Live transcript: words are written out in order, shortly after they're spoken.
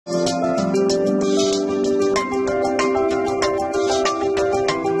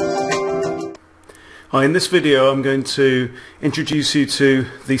Hi, in this video I'm going to introduce you to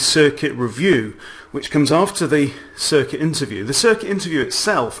the circuit review, which comes after the circuit interview. The circuit interview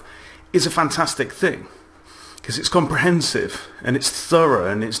itself is a fantastic thing because it's comprehensive and it's thorough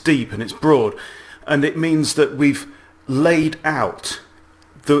and it's deep and it's broad, and it means that we've laid out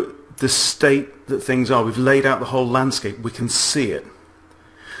the state that things are. We've laid out the whole landscape. We can see it.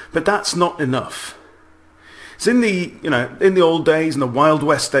 But that's not enough. It's in the old days, in the Wild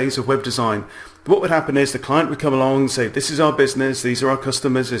West days of web design, what would happen is the client would come along and say, this is our business, these are our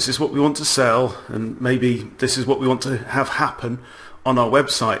customers, this is what we want to sell, and maybe this is what we want to have happen on our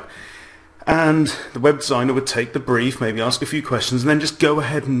website. And the web designer would take the brief, maybe ask a few questions, and then just go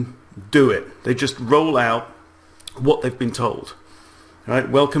ahead and do it. They just roll out what they've been told. Right?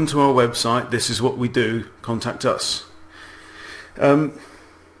 Welcome to our website, this is what we do, contact us.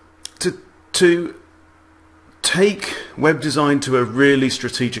 To take web design to a really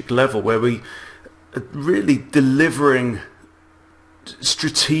strategic level where we are really delivering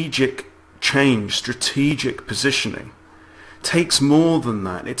strategic change, strategic positioning, takes more than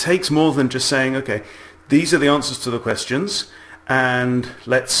that. It takes more than just saying, okay, these are the answers to the questions and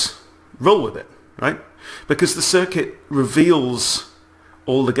let's roll with it, right? Because the circuit reveals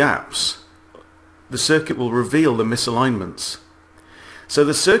all the gaps. The circuit will reveal the misalignments. So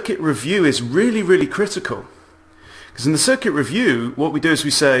the circuit review is really, really critical. Because in the circuit review, what we do is we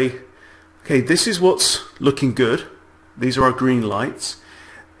say, okay, this is what's looking good. These are our green lights.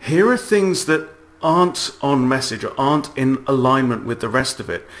 Here are things that aren't on message or aren't in alignment with the rest of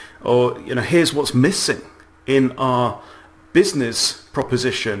it. Or, here's what's missing in our business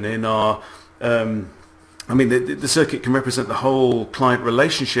proposition, in our, the circuit can represent the whole client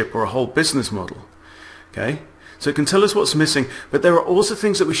relationship or a whole business model. Okay? So it can tell us what's missing, but there are also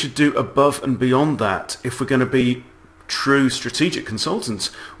things that we should do above and beyond that if we're going to be true strategic consultants,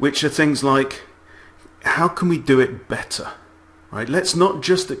 which are things like, how can we do it better? Right? Let's not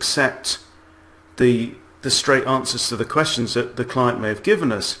just accept the straight answers to the questions that the client may have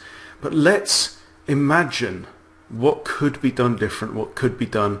given us, but let's imagine what could be done different, what could be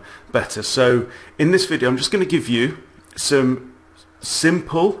done better. So in this video, I'm just going to give you some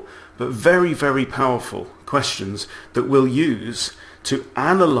simple but very, very powerful questions that we'll use to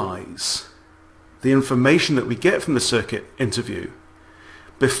analyze the information that we get from the circuit interview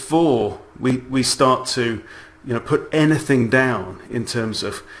before we start to put anything down in terms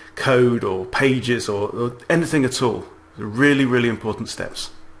of code or pages or anything at all. Really, really important steps.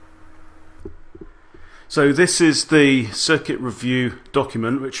 So this is the circuit review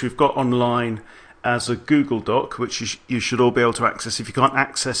document, which we've got online as a Google Doc, which you should all be able to access. If you can't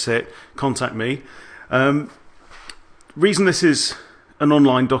access it, contact me. Reason this is an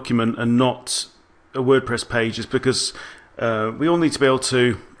online document and not a WordPress page is because we all need to be able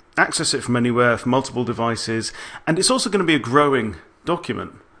to access it from anywhere, from multiple devices, and it's also going to be a growing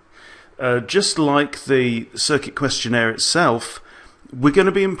document. Just like the circuit questionnaire itself, we're going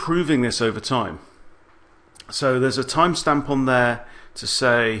to be improving this over time. So there's a timestamp on there to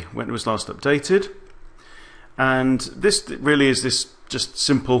say when it was last updated, and this really is this just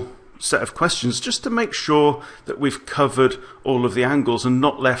simple set of questions just to make sure that we've covered all of the angles and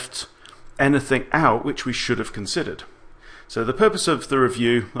not left anything out which we should have considered. So the purpose of the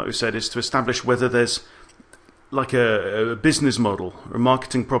review, like we said, is to establish whether there's like a business model or a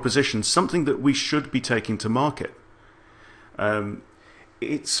marketing proposition, something that we should be taking to market.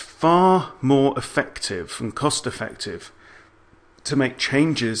 It's far more effective and cost effective to make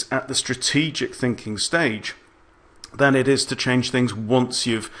changes at the strategic thinking stage than it is to change things once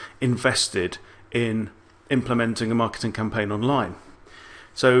you've invested in implementing a marketing campaign online.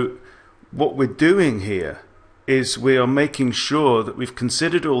 So what we're doing here is we are making sure that we've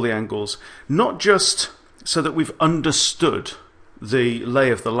considered all the angles, not just so that we've understood the lay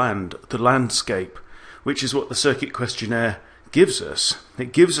of the land, the landscape, which is what the circuit questionnaire gives us.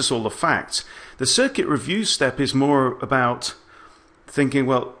 It gives us all the facts. The circuit review step is more about thinking,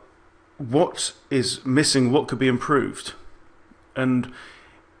 well, what is missing, what could be improved? And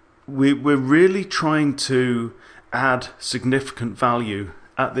we're really trying to add significant value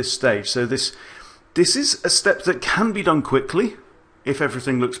at this stage. So this is a step that can be done quickly if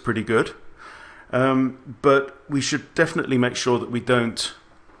everything looks pretty good, but we should definitely make sure that we don't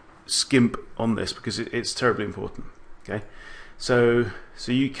skimp on this because it's terribly important. Okay, so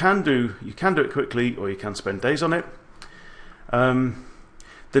you can do it quickly, or you can spend days on it.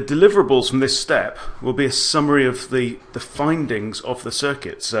 The deliverables from this step will be a summary of the findings of the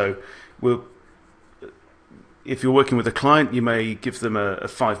circuit. So if you're working with a client, you may give them a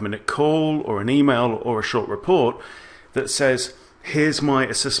 5-minute call or an email or a short report that says, here's my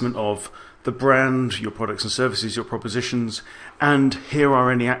assessment of the brand, your products and services, your propositions, and here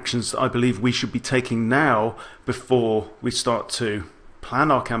are any actions that I believe we should be taking now before we start to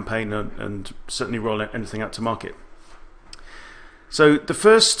plan our campaign and certainly roll anything out to market. So the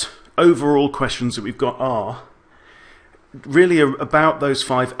first overall questions that we've got are really about those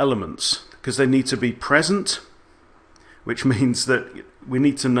 5 elements, because they need to be present, which means that we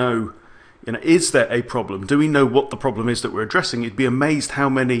need to know, is there a problem? Do we know what the problem is that we're addressing? You'd be amazed how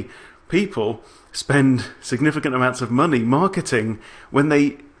many people spend significant amounts of money marketing when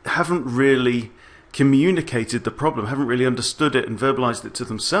they haven't really communicated the problem, haven't really understood it and verbalized it to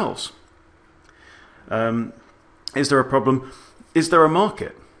themselves. Is there a problem? Is there a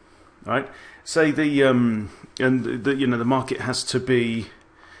market? Right? Say the market has to be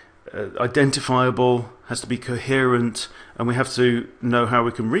identifiable, has to be coherent, and we have to know how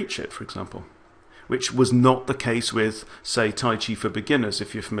we can reach it, for example, which was not the case with, say, Tai Chi for beginners,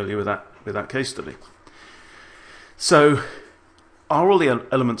 if you're familiar with that case study. So, are all the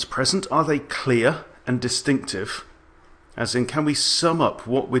elements present? Are they clear and distinctive? As in, can we sum up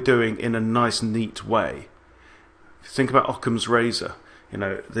what we're doing in a nice, neat way? If you think about Occam's razor,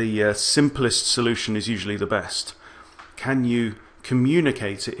 the simplest solution is usually the best. Can you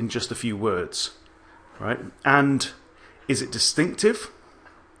communicate it in just a few words, right? And is it distinctive?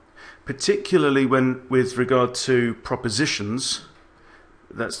 Particularly with regard to propositions,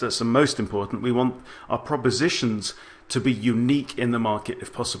 that's the most important. We want our propositions to be unique in the market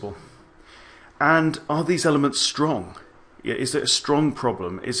if possible. And are these elements strong? Is it a strong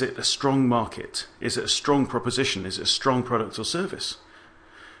problem? Is it a strong market? Is it a strong proposition? Is it a strong product or service?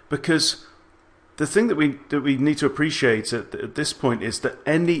 Because the thing that we need to appreciate at this point is that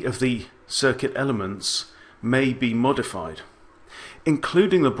any of the circuit elements may be modified,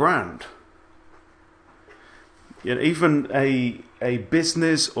 including the brand. Even a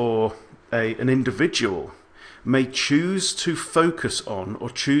business or an individual may choose to focus on or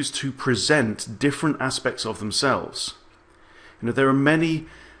choose to present different aspects of themselves. There are many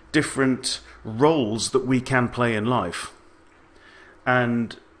different roles that we can play in life,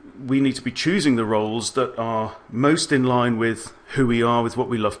 and we need to be choosing the roles that are most in line with who we are, with what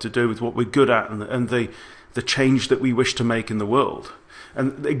we love to do, with what we're good at, and the change that we wish to make in the world.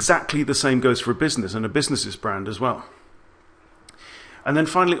 And exactly the same goes for a business and a business's brand as well. And then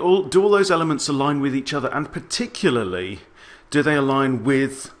finally, do all those elements align with each other? And particularly, do they align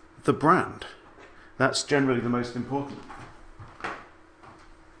with the brand? That's generally the most important.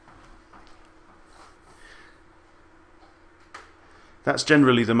 That's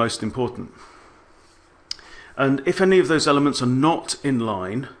generally the most important. And if any of those elements are not in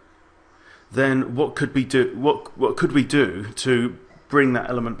line, then what could we do? What could we do to bring that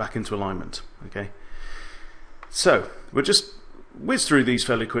element back into alignment? Okay. So we'll just whiz through these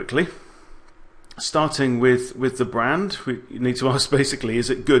fairly quickly. Starting with the brand, we need to ask basically: is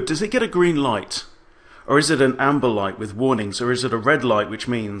it good? Does it get a green light, or is it an amber light with warnings, or is it a red light, which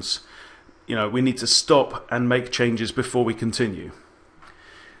means we need to stop and make changes before we continue?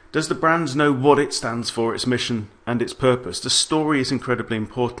 Does the brand know what it stands for, its mission and its purpose? The story is incredibly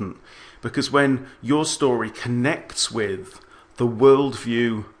important, because when your story connects with the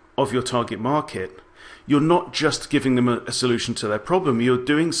worldview of your target market, you're not just giving them a solution to their problem, you're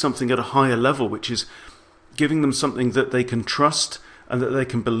doing something at a higher level, which is giving them something that they can trust and that they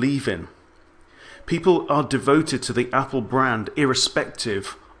can believe in. People are devoted to the Apple brand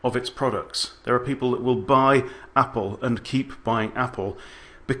irrespective of its products. There are people that will buy Apple and keep buying Apple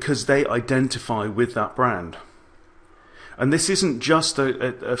because they identify with that brand. And this isn't just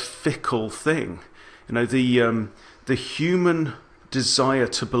a fickle thing. The human desire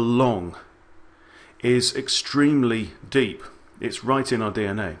to belong is extremely deep. It's right in our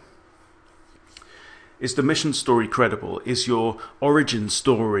DNA. Is the mission story credible? Is your origin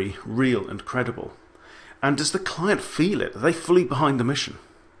story real and credible? And does the client feel it? Are they fully behind the mission?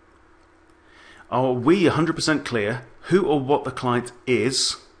 Are we 100% clear who or what the client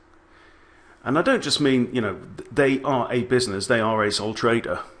is? And I don't just mean, they are a business, they are a sole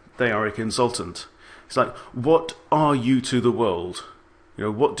trader, they are a consultant. It's like, what are you to the world?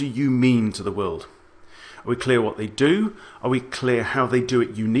 What do you mean to the world? Are we clear what they do? Are we clear how they do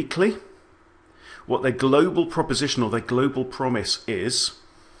it uniquely? What their global proposition or their global promise is,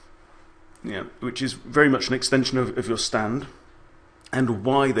 which is very much an extension of your stand, and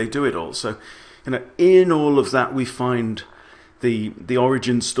why they do it all. So, in all of that we find the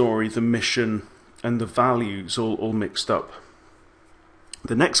origin story, the mission, and the values all mixed up.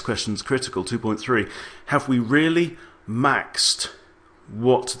 The next question is critical, 2.3. Have we really maxed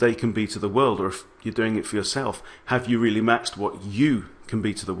what they can be to the world? Or if you're doing it for yourself, have you really maxed what you can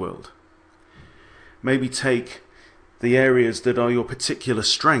be to the world? maybe take the areas that are your particular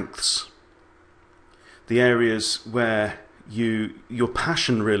strengths, the areas where your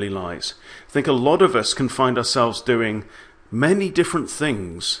passion really lies. I think a lot of us can find ourselves doing many different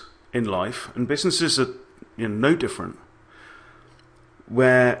things in life, and businesses are no different,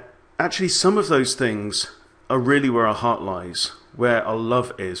 where actually some of those things are really where our heart lies, where our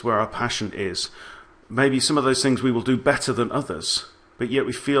love is, where our passion is. Maybe some of those things we will do better than others, but yet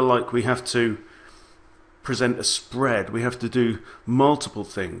we feel like we have to present a spread, we have to do multiple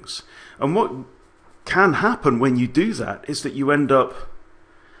things. And what can happen when you do that is that you end up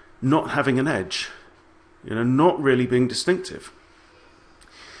not having an edge, not really being distinctive.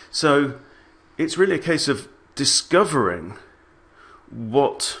 So it's really a case of discovering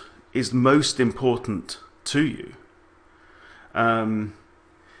what is most important to you, and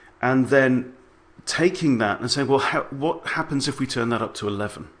then taking that and saying, well, what happens if we turn that up to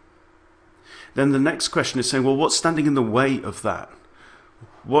 11? Then the next question is saying, well, what's standing in the way of that?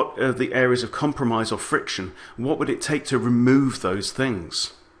 What are the areas of compromise or friction? What would it take to remove those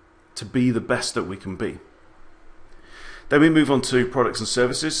things to be the best that we can be? Then we move on to products and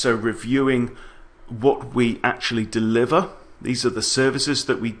services, so reviewing what we actually deliver. These are the services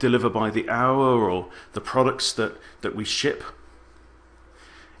that we deliver by the hour, or the products that we ship.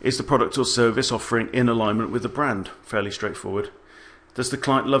 Is the product or service offering in alignment with the brand? Fairly straightforward. Does the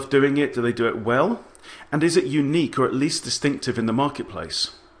client love doing it? Do they do it well? And is it unique or at least distinctive in the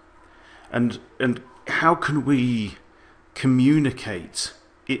marketplace? And how can we communicate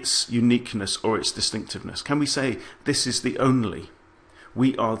its uniqueness or its distinctiveness? Can we say, this is the only,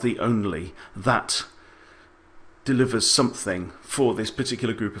 we are the only that delivers something for this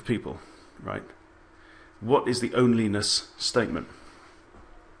particular group of people, right? What is the onlyness statement?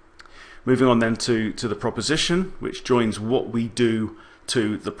 Moving on then to the proposition, which joins what we do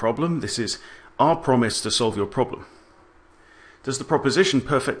to the problem. This is our promise to solve your problem. Does the proposition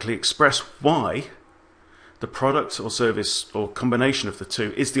perfectly express why the product or service or combination of the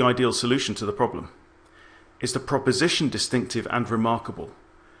two is the ideal solution to the problem? Is the proposition distinctive and remarkable?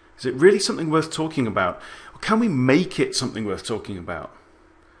 Is it really something worth talking about? Or can we make it something worth talking about?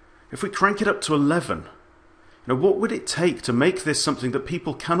 If we crank it up to 11, what would it take to make this something that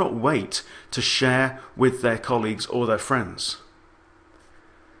people cannot wait to share with their colleagues or their friends?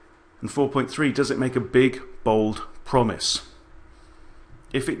 And 4.3, does it make a big, bold promise?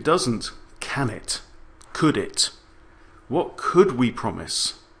 If it doesn't, can it? Could it? What could we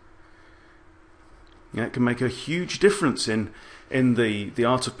promise? It can make a huge difference in the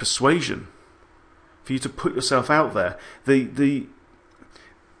art of persuasion. For you to put yourself out there.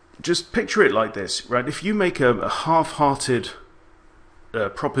 Just picture it like this, right? If you make a half-hearted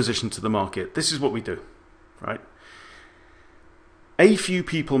proposition to the market, this is what we do, right? A few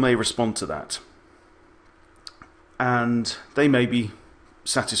people may respond to that, and they may be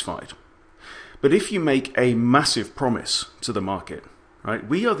satisfied. But if you make a massive promise to the market, right?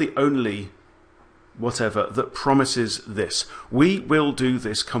 We are the only whatever that promises this. We will do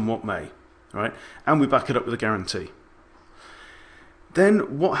this come what may, right? And we back it up with a guarantee.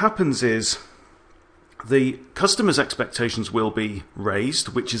 Then what happens is the customer's expectations will be raised,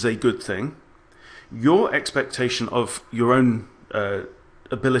 which is a good thing. Your expectation of your own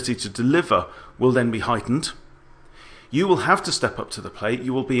ability to deliver will then be heightened. You will have to step up to the plate.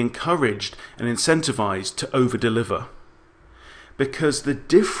 You will be encouraged and incentivized to over-deliver. Because the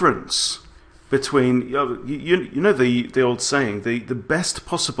difference between, the old saying, the best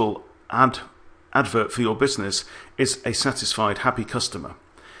possible advert for your business is a satisfied, happy customer.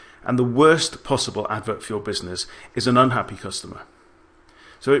 And the worst possible advert for your business is an unhappy customer.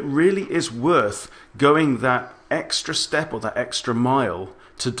 So it really is worth going that extra step or that extra mile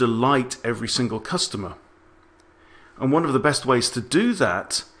to delight every single customer. And one of the best ways to do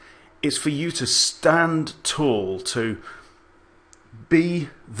that is for you to stand tall, to be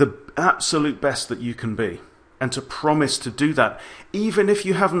the absolute best that you can be, and to promise to do that, even if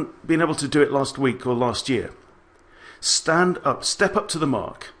you haven't been able to do it last week or last year. Stand up, step up to the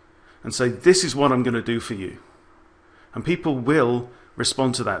mark, and say, this is what I'm going to do for you. And people will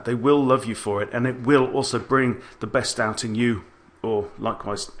respond to that. They will love you for it, and it will also bring the best out in you, or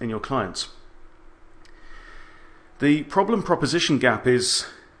likewise in your clients. The problem-proposition gap is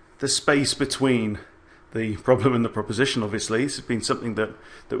the space between the problem and the proposition, obviously. This has been something that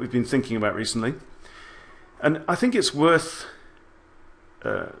we've been thinking about recently. And I think it's worth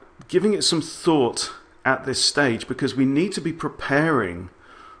giving it some thought at this stage, because we need to be preparing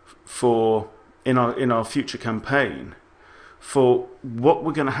for, in our future campaign, for what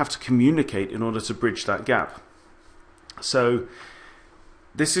we're going to have to communicate in order to bridge that gap. So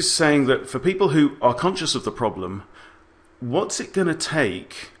this is saying that for people who are conscious of the problem, what's it going to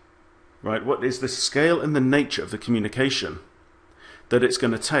take, right? What is the scale and the nature of the communication that it's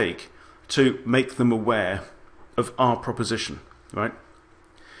going to take to make them aware of our proposition, right?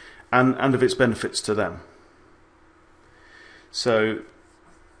 And of its benefits to them. So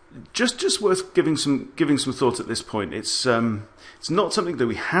just worth giving some thought at this point. It's not something that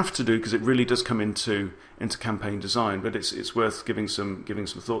we have to do because it really does come into campaign design, but it's worth giving some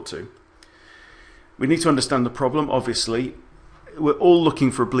thought to. We need to understand the problem. Obviously, we're all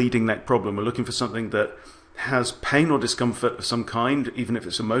looking for a bleeding neck problem. We're looking for something that has pain or discomfort of some kind, even if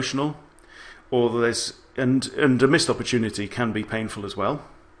it's emotional, or and a missed opportunity can be painful as well.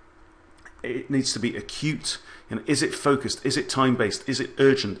 It needs to be acute. Is it focused? Is it time-based? Is it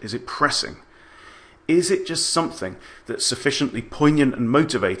urgent? Is it pressing? Is it just something that's sufficiently poignant and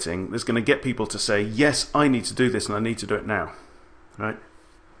motivating that's going to get people to say, yes, I need to do this and I need to do it now, right?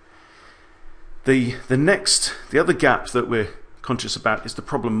 The other gap that we're conscious about is the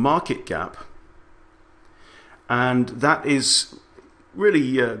problem market gap, and that is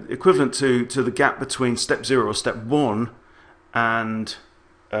really equivalent to the gap between step 0 or step 1 and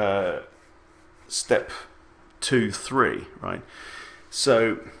step 2, 3, right?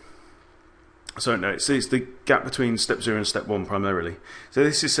 So no, it's the gap between step 0 and step 1 primarily. So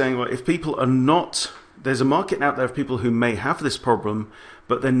this is saying, well, if people are not, there's a market out there of people who may have this problem,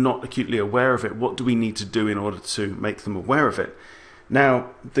 but they're not acutely aware of it. What do we need to do in order to make them aware of it?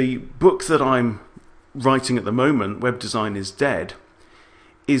 Now, the book that I'm writing at the moment, Web Design is Dead,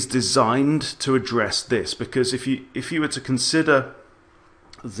 is designed to address this, because if you were to consider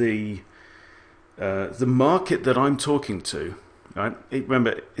the market that I'm talking to, right?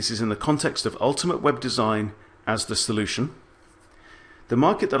 Remember, this is in the context of ultimate web design as the solution. The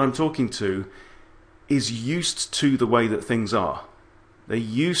market that I'm talking to is used to the way that things are. They're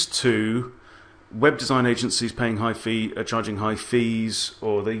used to web design agencies paying charging high fees,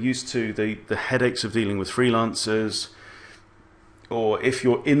 or they're used to the headaches of dealing with freelancers. Or if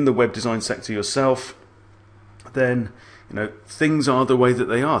you're in the web design sector yourself, then things are the way that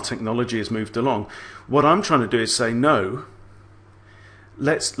they are. Technology has moved along. What I'm trying to do is say, no,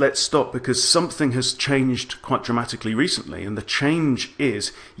 let's stop, because something has changed quite dramatically recently. And the change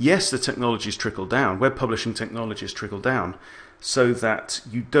is, yes, the technology's trickled down. Web publishing technology has trickled down so that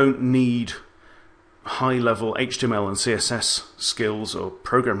you don't need high-level HTML and CSS skills or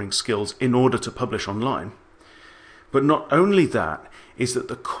programming skills in order to publish online. But not only that, is that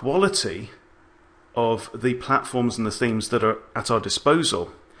the quality of the platforms and the themes that are at our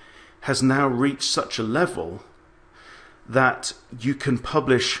disposal has now reached such a level that you can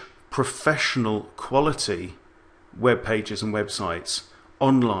publish professional quality web pages and websites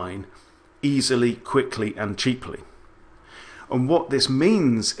online easily, quickly and cheaply. And what this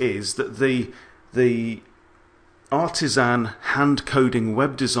means is that the artisan hand-coding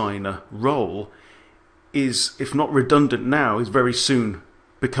web designer role is, if not redundant now, is very soon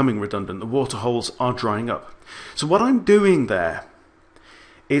becoming redundant. The water holes are drying up. So what I'm doing there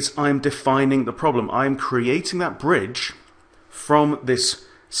is I'm defining the problem. I'm creating that bridge from this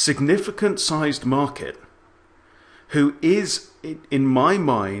significant sized market who is, in my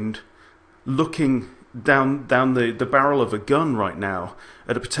mind, looking down the barrel of a gun right now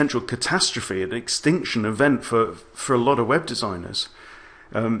at a potential catastrophe, an extinction event for a lot of web designers,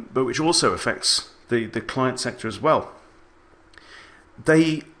 but which also affects the client sector as well.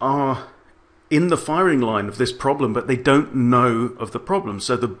 They are in the firing line of this problem, but they don't know of the problem.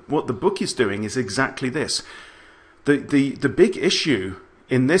 So what the book is doing is exactly this. The big issue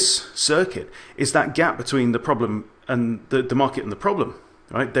in this circuit is that gap between the problem and the market and the problem.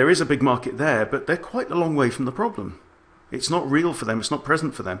 Right? There is a big market there, but they're quite a long way from the problem. It's not real for them. It's not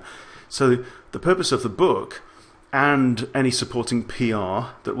present for them. So the purpose of the book and any supporting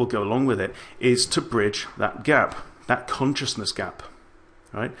PR that will go along with it is to bridge that gap, that consciousness gap.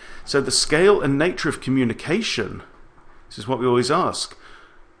 Right? So the scale and nature of communication, this is what we always ask,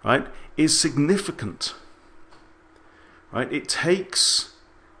 right, is significant. Right? It takes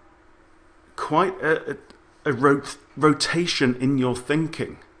quite a rotation in your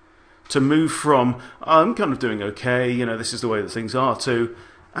thinking to move from, oh, I'm kind of doing okay, this is the way that things are, to,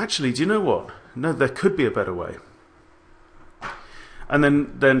 actually, do you know what? No, there could be a better way. And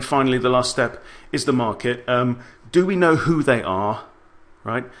then finally, the last step is the market. Do we know who they are?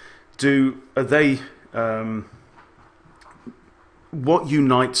 Right? Are they? What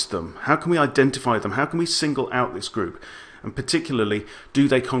unites them? How can we identify them? How can we single out this group? And particularly, do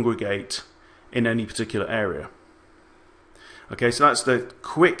they congregate in any particular area? Okay, so that's the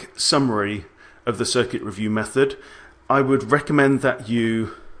quick summary of the circuit review method. I would recommend that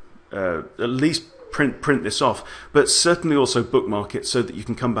you at least print this off, but certainly also bookmark it so that you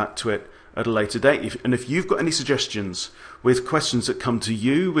can come back to it at a later date. And if you've got any suggestions with questions that come to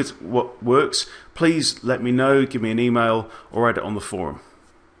you with what works, please let me know, give me an email, or write it on the forum.